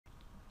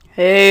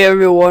Hey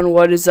everyone,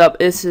 what is up?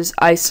 This is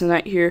Ice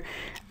here,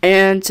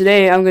 and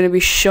today I'm going to be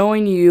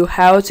showing you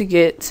how to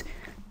get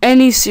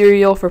any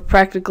cereal for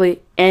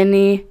practically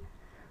any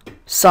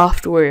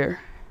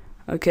software.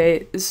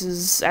 Okay, this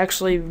is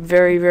actually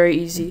very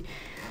easy,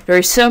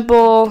 very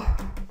simple.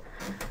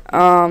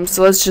 So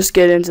let's just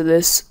get into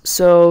this.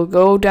 So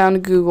go down to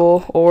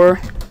Google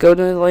or go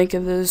to the link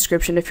in the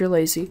description if you're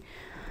lazy,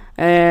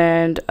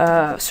 and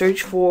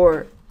search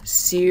for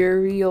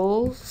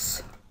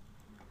cereals.ws.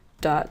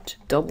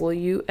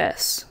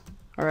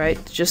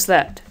 Alright, just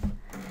that.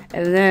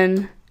 And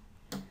then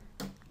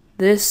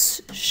this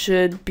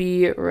should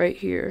be right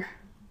here.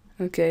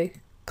 Okay,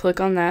 click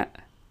on that.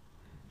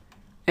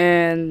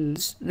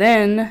 And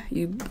then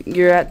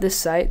you're at this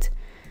site.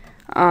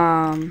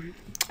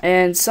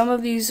 And some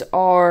of these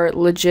are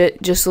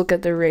legit. Just look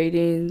at the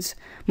ratings.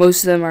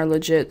 Most of them are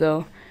legit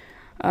though.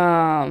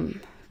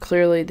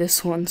 Clearly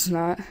this one's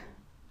not.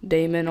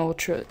 Damon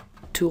Ultra,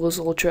 Tools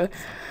Ultra.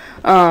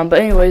 But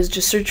anyways,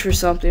 just search for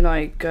something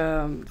like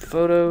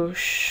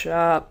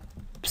Photoshop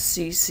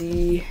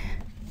CC,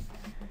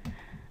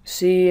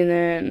 and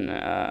then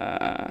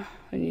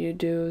what you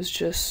do is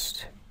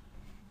just,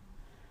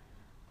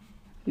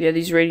 yeah,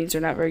 these ratings are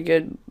not very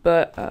good,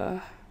 but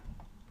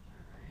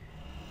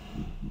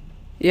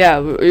yeah,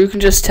 you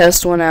can just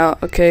test one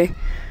out. Okay,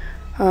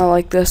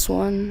 like this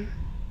one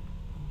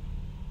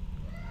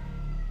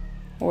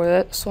or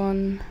this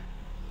one.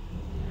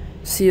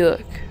 See,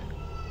 look.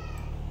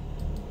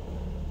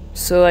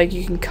 So like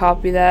you can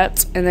copy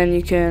that, and then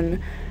you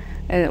can,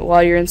 and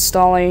while you're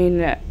installing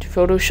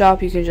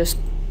Photoshop, you can just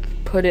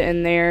put it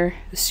in there,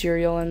 the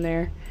serial in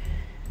there,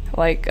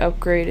 like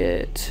upgrade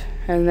it,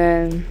 and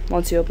then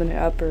once you open it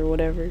up or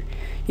whatever,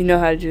 you know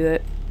how to do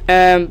that.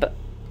 But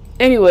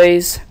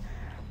anyways,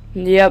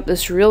 yep,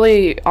 this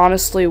really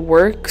honestly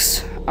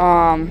works.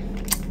 Yeah,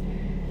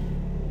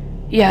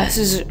 this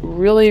is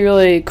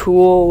really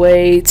cool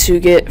way to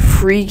get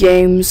free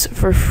games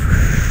for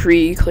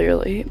free,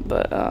 clearly,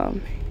 but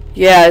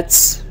yeah,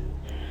 it's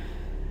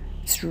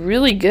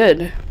really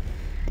good.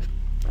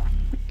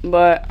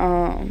 But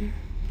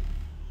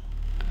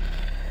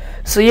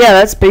so yeah,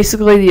 that's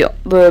basically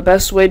the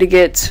best way to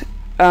get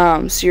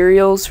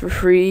cereals for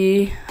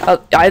free.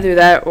 Either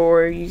that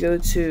or you go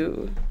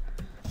to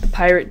the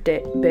Pirate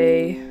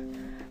Bay,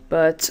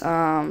 but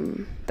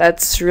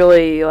that's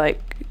really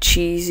like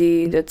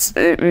cheesy.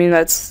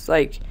 That's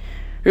like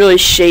really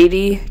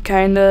shady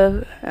kind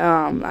of.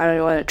 I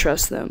don't want to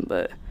trust them,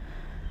 but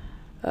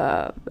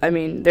I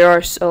mean, there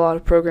are a lot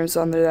of programs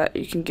on there that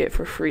you can get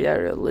for free that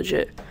are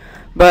legit.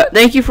 But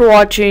thank you for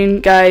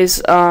watching,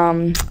 guys.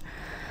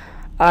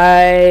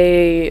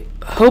 I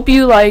hope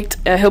you liked.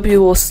 I hope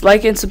you will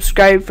like and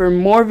subscribe for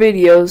more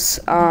videos.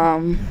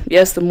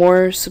 Yes, the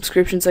more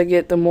subscriptions I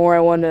get, the more I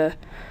want to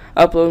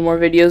upload more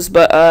videos.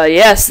 But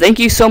yes, thank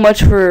you so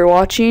much for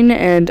watching,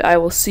 and I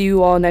will see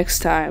you all next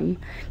time.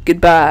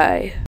 Goodbye.